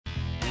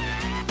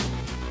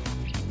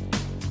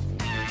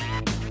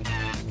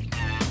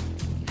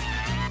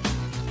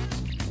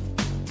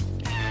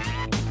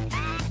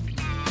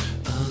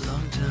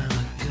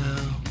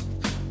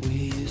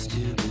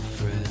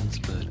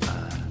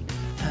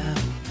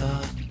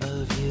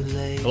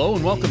Hello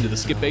and welcome to the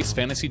Skip Base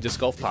Fantasy Disc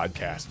Golf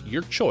Podcast,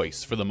 your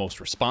choice for the most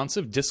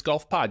responsive disc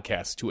golf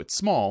podcast to its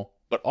small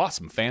but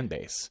awesome fan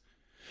base.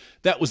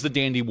 That was the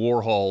Dandy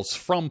Warhols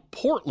from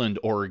Portland,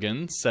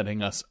 Oregon,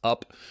 setting us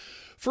up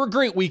for a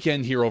great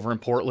weekend here over in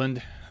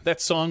Portland. That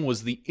song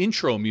was the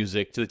intro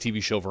music to the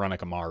TV show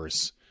Veronica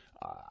Mars.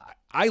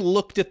 I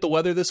looked at the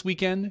weather this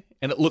weekend,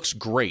 and it looks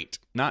great.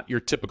 Not your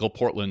typical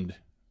Portland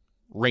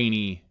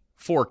rainy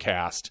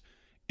forecast.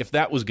 If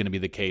that was going to be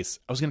the case,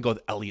 I was going to go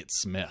with Elliott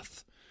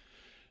Smith.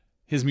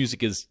 His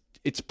music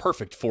it's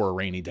perfect for a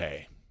rainy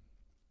day.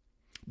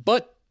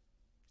 But,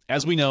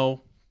 as we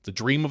know, the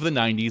dream of the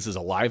 90s is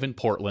alive in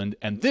Portland,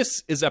 and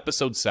this is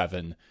episode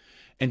 7.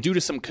 And due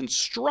to some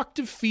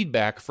constructive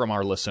feedback from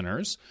our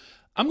listeners,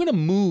 I'm going to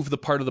move the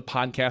part of the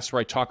podcast where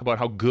I talk about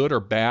how good or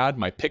bad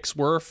my picks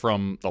were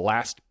from the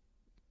last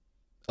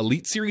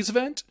Elite Series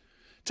event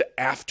to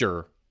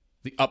after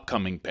the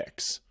upcoming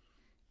picks.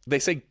 They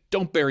say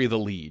don't bury the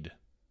lead,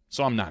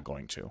 so I'm not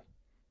going to.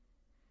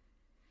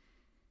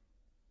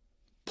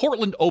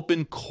 Portland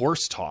Open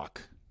course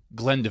talk,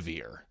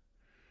 Glendoveer.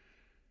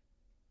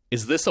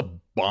 Is this a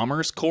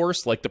Bombers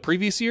course like the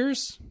previous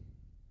years?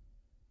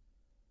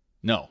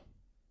 No.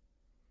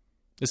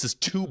 This is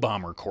 2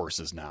 Bomber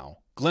courses now.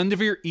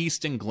 Glendoveer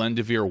East and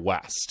Glendoveer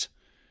West.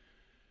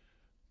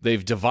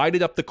 They've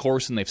divided up the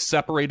course and they've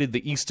separated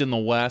the East and the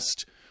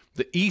West.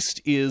 The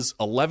East is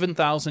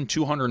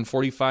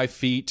 11,245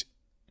 feet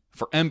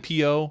for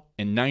MPO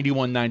and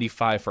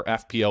 9195 for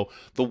FPO.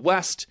 The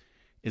West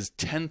is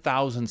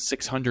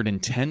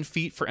 10,610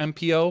 feet for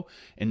MPO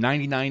and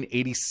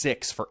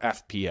 9986 for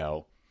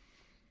FPO.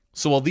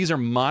 So while these are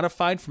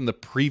modified from the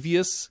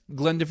previous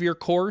Glendoveer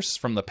course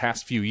from the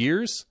past few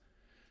years,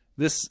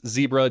 this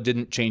zebra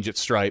didn't change its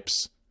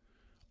stripes.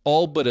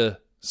 All but a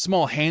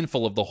small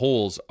handful of the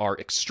holes are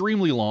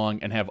extremely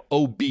long and have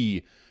OB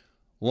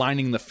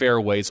lining the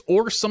fairways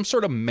or some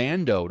sort of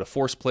mando to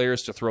force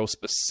players to throw a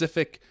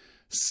specific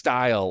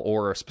style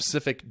or a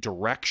specific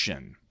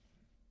direction.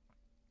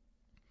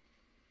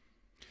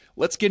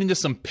 Let's get into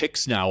some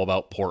picks now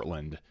about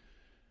Portland.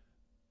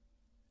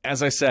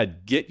 As I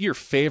said, get your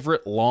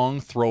favorite long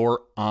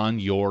thrower on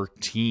your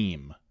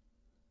team.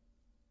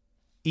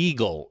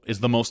 Eagle is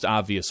the most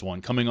obvious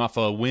one, coming off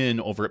a win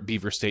over at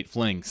Beaver State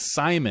Fling.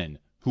 Simon,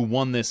 who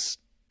won this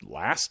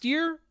last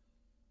year?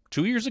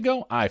 2 years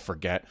ago? I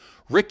forget.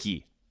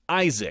 Ricky,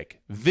 Isaac,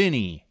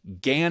 Vinny,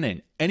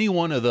 Gannon, any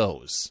one of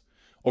those.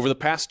 Over the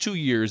past 2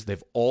 years,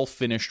 they've all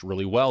finished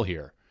really well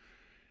here.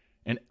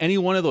 And any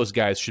one of those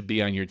guys should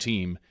be on your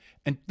team.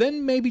 And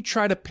then maybe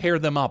try to pair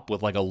them up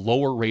with like a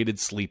lower rated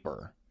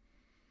sleeper.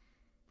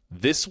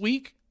 This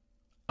week,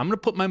 I'm going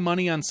to put my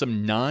money on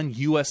some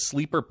non-US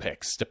sleeper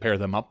picks to pair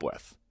them up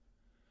with.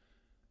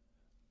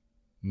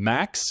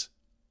 Max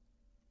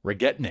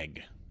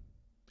Regetnig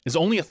is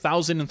only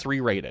 1,003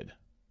 rated,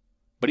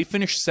 but he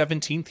finished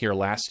 17th here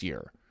last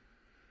year.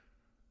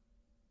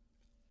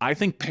 I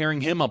think pairing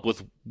him up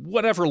with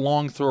whatever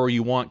long thrower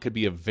you want could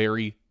be a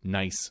very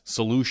nice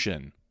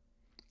solution.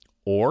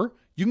 Or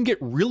you can get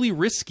really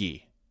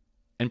risky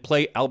and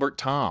play Albert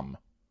Tom,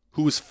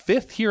 who was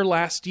 5th here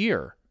last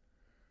year,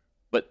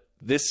 but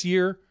this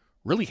year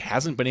really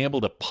hasn't been able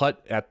to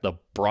putt at the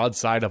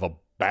broadside of a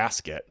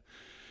basket.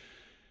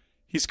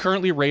 He's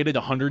currently rated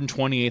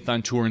 128th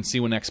on tour in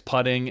C1X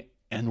putting,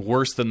 and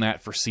worse than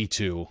that for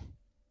C2.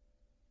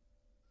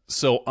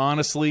 So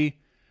honestly,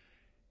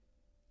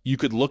 you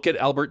could look at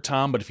Albert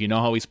Tom, but if you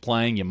know how he's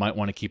playing, you might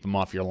want to keep him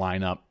off your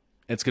lineup.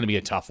 It's going to be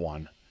a tough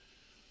one.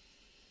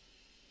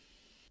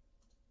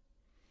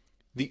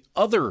 The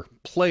other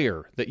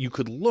player that you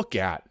could look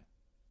at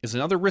is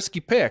another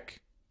risky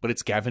pick, but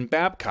it's Gavin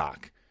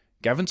Babcock.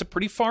 Gavin's a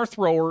pretty far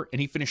thrower,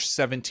 and he finished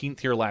 17th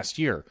here last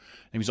year.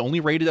 And he was only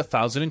rated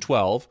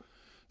 1,012,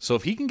 so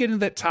if he can get into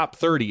that top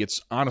 30,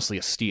 it's honestly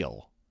a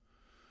steal.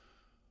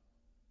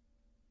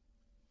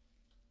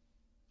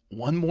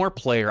 One more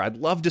player I'd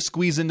love to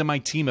squeeze into my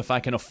team if I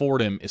can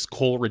afford him is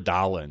Cole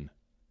Redalin.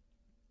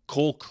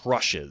 Cole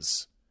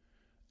crushes.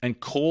 And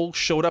Cole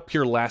showed up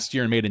here last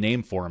year and made a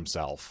name for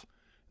himself.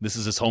 This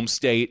is his home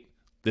state.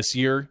 This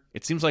year,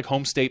 it seems like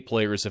home state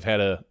players have had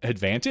an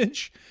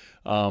advantage.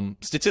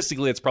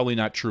 Statistically, it's probably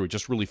not true. It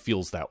just really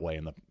feels that way.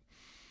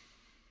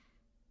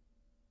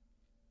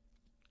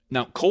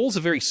 Now, Cole's a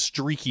very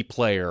streaky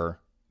player,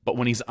 but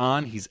when he's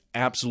on, he's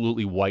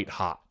absolutely white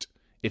hot.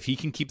 If he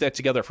can keep that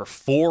together for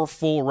 4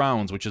 full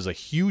rounds, which is a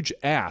huge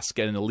ask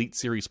at an Elite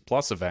Series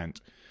Plus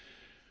event,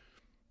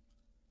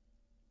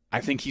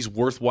 I think he's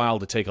worthwhile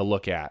to take a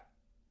look at.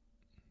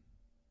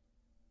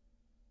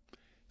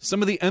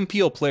 Some of the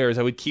MPO players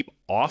I would keep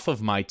off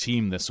of my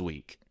team this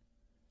week.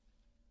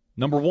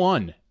 Number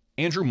 1,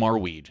 Andrew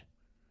Marweed.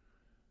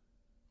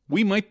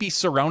 We might be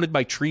surrounded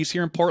by trees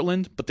here in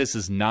Portland, but this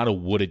is not a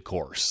wooded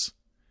course.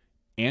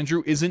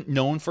 Andrew isn't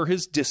known for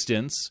his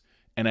distance,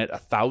 and at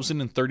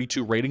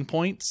 1,032 rating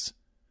points,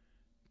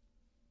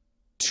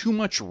 too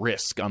much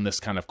risk on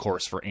this kind of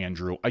course for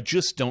Andrew. I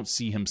just don't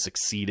see him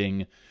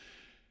succeeding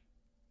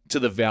to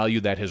the value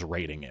that his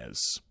rating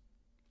is.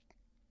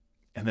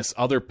 And this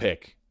other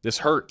pick, this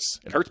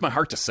hurts. It hurts my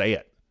heart to say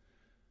it.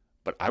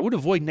 but I would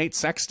avoid Nate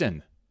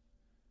Sexton.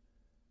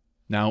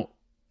 Now,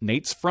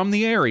 Nate's from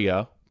the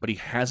area, but he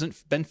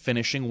hasn't been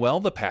finishing well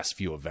the past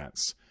few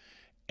events.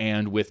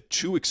 And with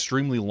 2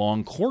 extremely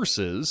long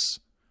courses,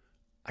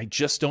 I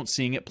just don't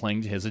see it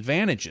playing to his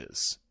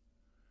advantages.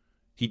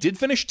 He did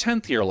finish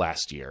 10th here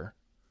last year,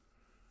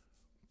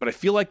 but I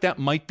feel like that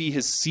might be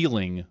his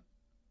ceiling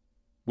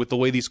with the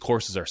way these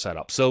courses are set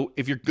up. So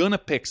if you're going to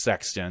pick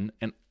Sexton,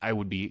 and I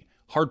would be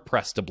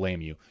hard-pressed to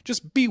blame you,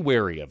 just be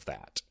wary of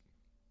that.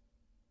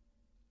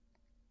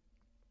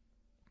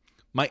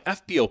 My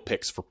FPO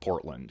picks for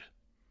Portland.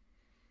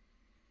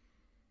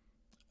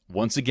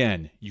 Once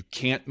again, you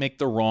can't make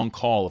the wrong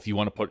call if you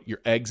want to put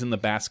your eggs in the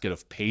basket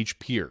of Paige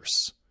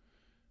Pierce.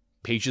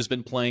 Paige has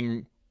been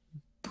playing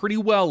pretty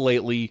well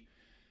lately.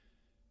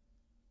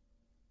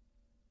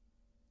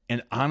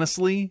 And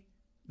honestly,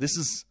 this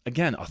is,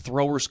 again, a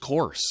thrower's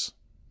course.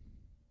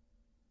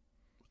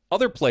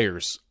 Other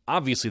players,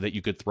 obviously, that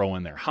you could throw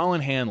in there.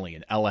 Holyn Handley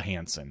and Ella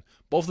Hansen.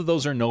 Both of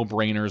those are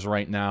no-brainers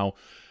right now.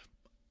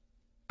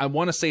 I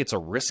want to say it's a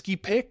risky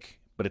pick,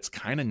 but it's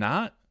kind of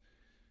not.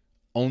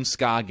 Ohn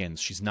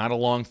Scoggins. She's not a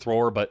long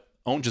thrower, but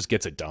Ohn just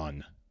gets it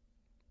done.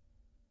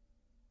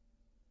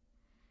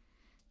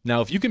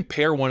 Now, if you can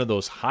pair one of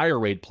those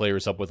higher-rated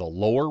players up with a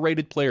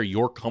lower-rated player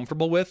you're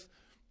comfortable with,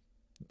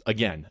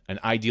 again, an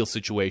ideal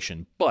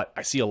situation. But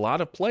I see a lot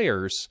of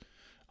players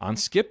on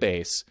Skip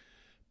Ace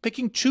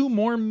picking 2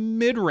 more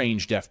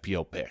mid-ranged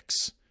FPO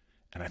picks.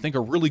 And I think a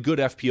really good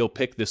FPO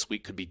pick this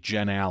week could be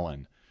Jen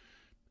Allen.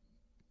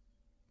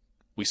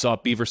 We saw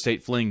at Beaver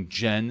State Fling,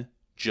 Jen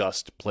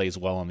just plays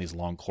well on these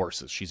long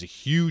courses. She's a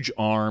huge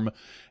arm,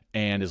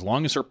 and as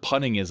long as her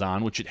putting is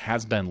on, which it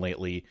has been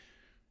lately,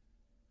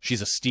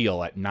 she's a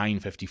steal at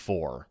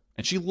 954.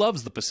 And she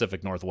loves the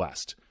Pacific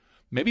Northwest.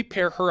 Maybe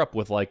pair her up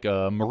with like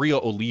Maria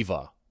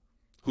Oliva,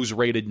 who's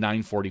rated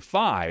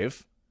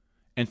 945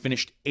 and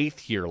finished 8th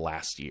here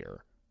last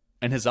year,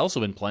 and has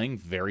also been playing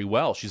very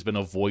well. She's been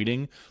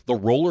avoiding the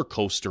roller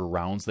coaster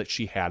rounds that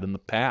she had in the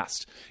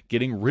past,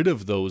 getting rid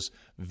of those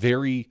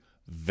very,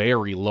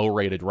 very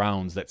low-rated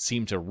rounds that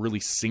seemed to really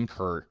sink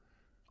her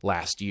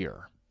last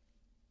year.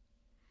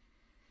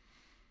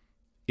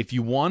 If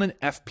you want an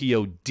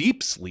FPO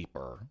deep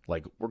sleeper,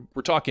 like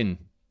we're talking,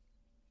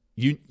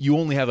 you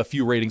only have a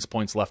few ratings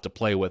points left to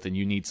play with and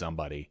you need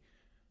somebody,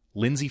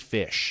 Lindsay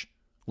Fish.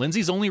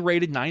 Lindsay's only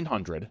rated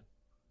 900,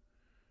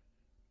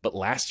 but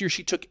last year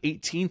she took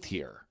 18th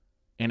here.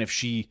 And if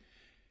she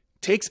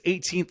takes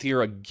 18th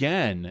here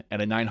again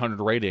at a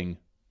 900 rating,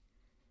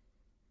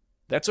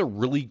 that's a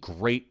really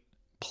great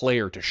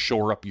player to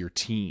shore up your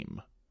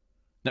team.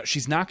 Now,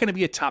 she's not going to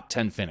be a top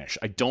 10 finish.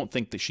 I don't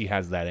think that she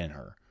has that in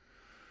her.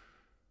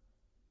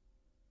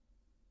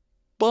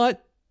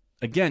 But,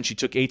 again, she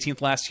took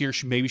 18th last year.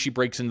 Maybe she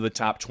breaks into the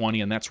top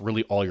 20, and that's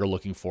really all you're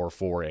looking for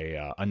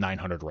a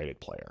 900 rated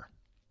player.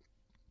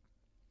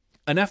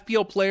 An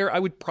FPO player I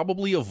would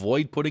probably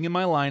avoid putting in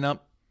my lineup,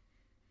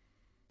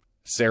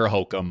 Sarah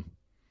Hokum.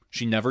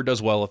 She never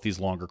does well at these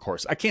longer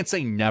courses. I can't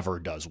say never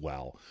does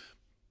well.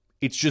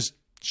 It's just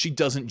she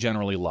doesn't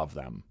generally love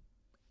them.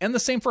 And the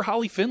same for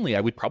Holly Finley. I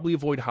would probably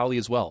avoid Holly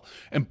as well.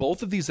 And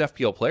both of these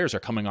FPO players are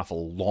coming off a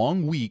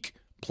long week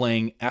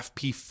playing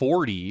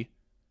FP40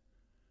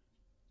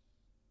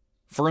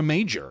 for a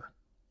major,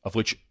 of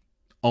which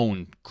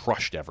Ohn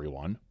crushed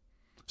everyone.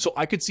 So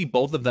I could see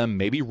both of them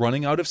maybe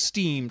running out of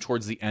steam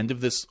towards the end of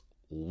this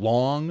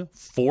long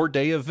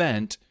 4-day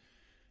event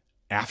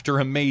after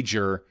a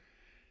major.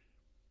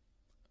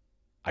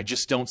 I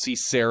just don't see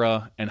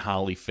Sarah and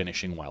Holly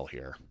finishing well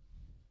here.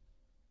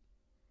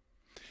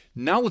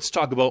 Now let's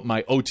talk about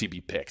my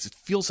OTB picks. It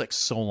feels like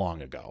so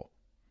long ago.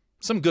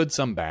 Some good,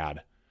 some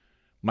bad.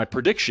 My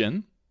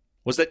prediction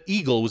was that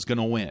Eagle was going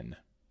to win.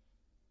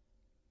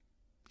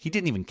 He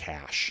didn't even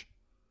cash.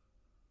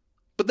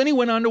 But then he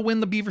went on to win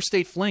the Beaver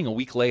State Fling a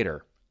week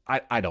later.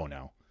 I don't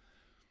know.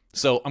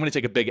 So I'm going to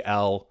take a big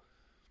L.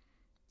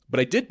 But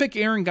I did pick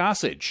Aaron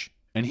Gossage,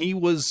 and he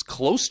was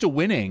close to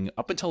winning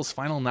up until his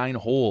final 9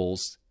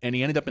 holes, and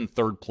he ended up in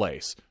 3rd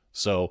place.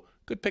 So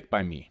good pick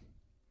by me.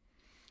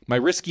 My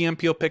risky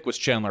MPO pick was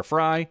Chandler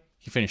Fry.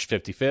 He finished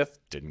 55th,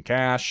 didn't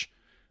cash.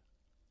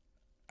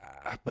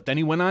 But then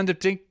he went on to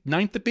take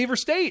 9th at Beaver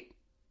State.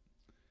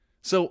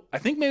 So I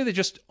think maybe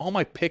all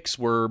my picks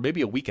were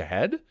maybe a week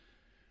ahead.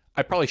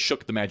 I probably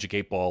shook the Magic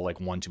 8 Ball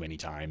like one too many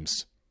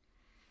times.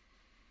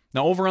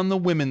 Now over on the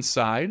women's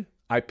side,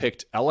 I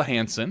picked Ella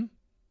Hansen,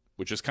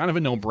 which is kind of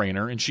a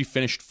no-brainer, and she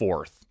finished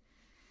 4th.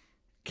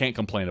 Can't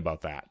complain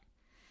about that.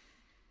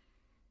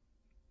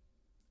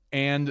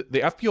 And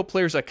the FPO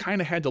players I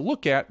kind of had to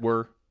look at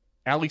were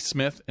Allie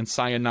Smith and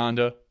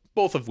Sayananda,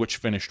 both of which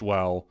finished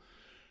well.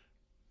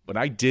 But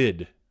I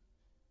did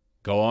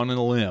go on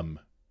a limb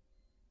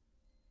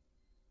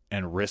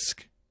and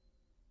risk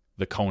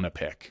the Kona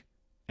pick,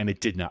 and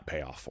it did not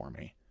pay off for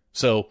me.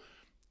 So,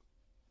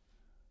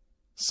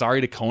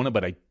 sorry to Kona,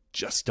 but I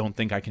just don't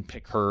think I can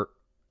pick her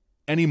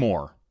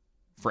anymore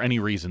for any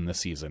reason this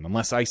season,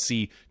 unless I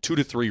see 2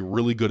 to 3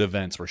 really good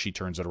events where she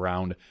turns it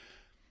around.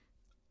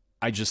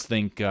 I just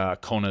think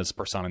Kona's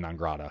persona non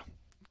grata.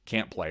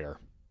 Can't play her.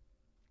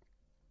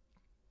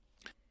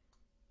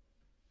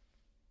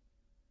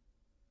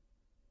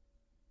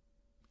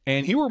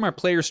 And here were my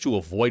players to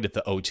avoid at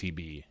the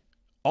OTB.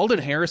 Alden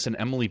Harris and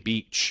Emily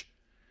Beach.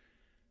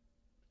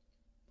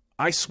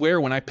 I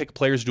swear when I pick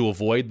players to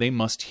avoid, they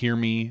must hear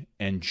me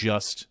and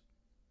just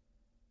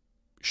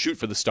shoot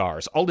for the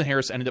stars. Alden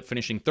Harris ended up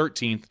finishing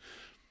 13th.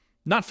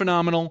 Not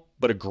phenomenal,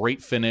 but a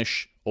great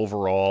finish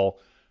overall.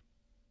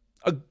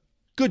 A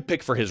good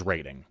pick for his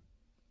rating.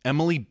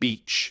 Emily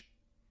Beach.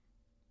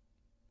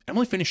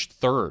 Emily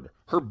finished 3rd.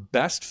 Her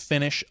best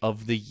finish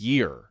of the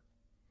year.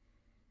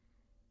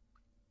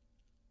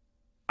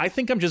 I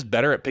think I'm just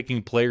better at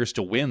picking players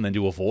to win than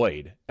to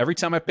avoid. Every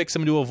time I pick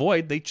someone to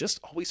avoid, they just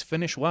always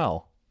finish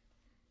well.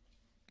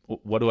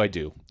 What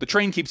do? The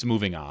train keeps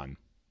moving on.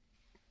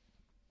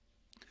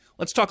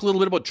 Let's talk a little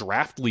bit about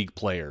draft league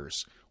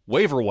players.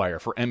 Waiver wire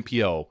for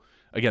MPO.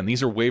 Again,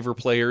 these are waiver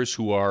players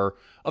who are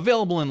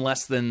available in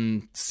less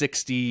than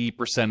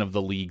 60% of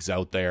the leagues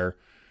out there,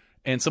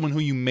 and someone who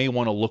you may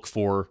want to look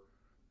for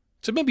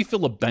to maybe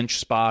fill a bench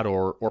spot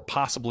or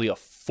possibly a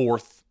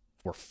 4th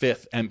or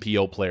 5th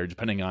MPO player,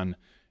 depending on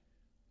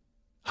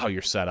how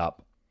you're set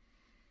up.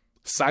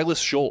 Silas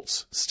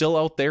Schultz, still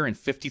out there in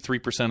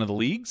 53% of the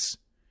leagues.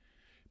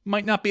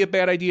 Might not be a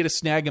bad idea to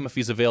snag him if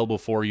he's available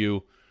for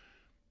you.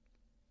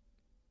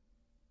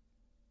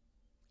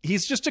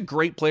 He's just a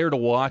great player to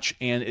watch,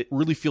 and it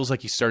really feels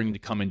like he's starting to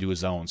come into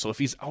his own. So if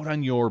he's out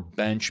on your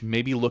bench,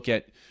 maybe look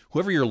at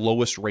whoever your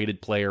lowest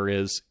rated player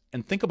is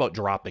and think about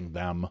dropping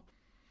them.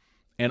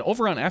 And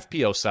over on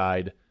FPO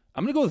side,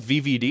 I'm going to go with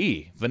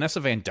VVD, Vanessa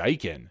Van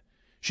Dyken.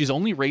 She's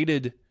only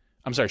owned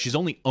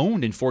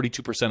in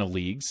 42% of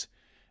leagues,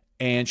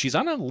 and she's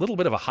on a little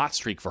bit of a hot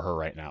streak for her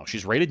right now.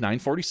 She's rated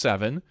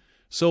 947,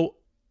 so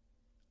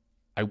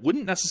I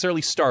wouldn't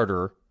necessarily start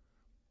her,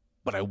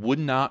 but I would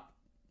not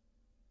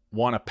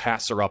want to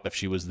pass her up if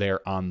she was there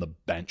on the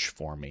bench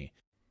for me.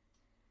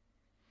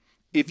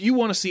 If you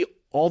want to see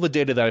all the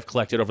data that I've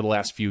collected over the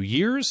last few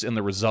years and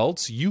the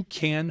results, you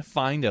can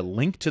find a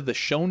link to the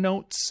show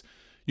notes.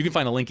 You can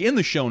find a link in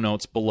the show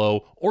notes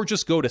below, or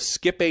just go to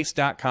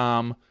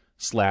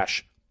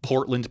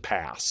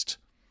skipace.com/PortlandPast.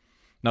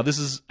 Now, this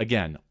is,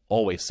 again,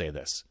 always say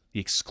this,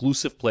 the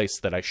exclusive place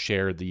that I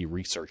share the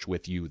research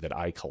with you that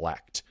I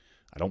collect.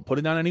 I don't put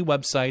it on any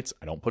websites.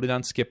 I don't put it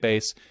on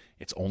Skipace.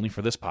 It's only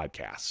for this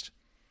podcast.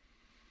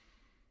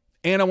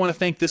 And I want to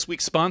thank this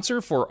week's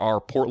sponsor for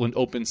our Portland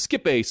Open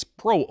Skipace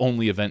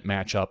Pro-only event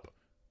matchup.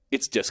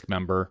 It's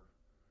Discmember.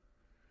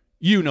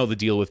 You know the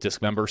deal with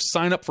Discmember.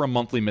 Sign up for a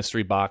monthly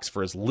mystery box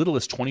for as little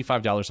as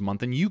 $25 a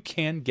month, and you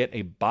can get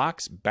a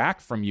box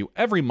back from you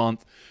every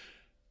month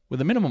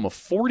with a minimum of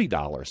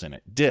 $40 in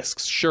it.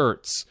 Discs,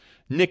 shirts,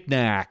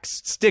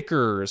 knickknacks,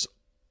 stickers,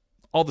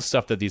 all the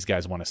stuff that these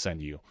guys want to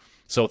send you.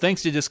 So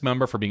thanks to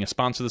Discmember for being a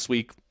sponsor this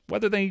week,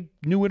 whether they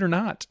knew it or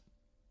not.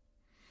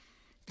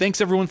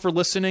 Thanks, everyone, for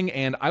listening,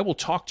 and I will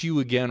talk to you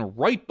again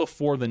right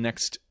before the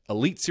next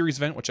Elite Series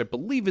event, which I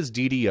believe is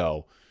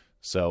DDO.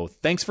 So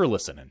thanks for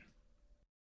listening.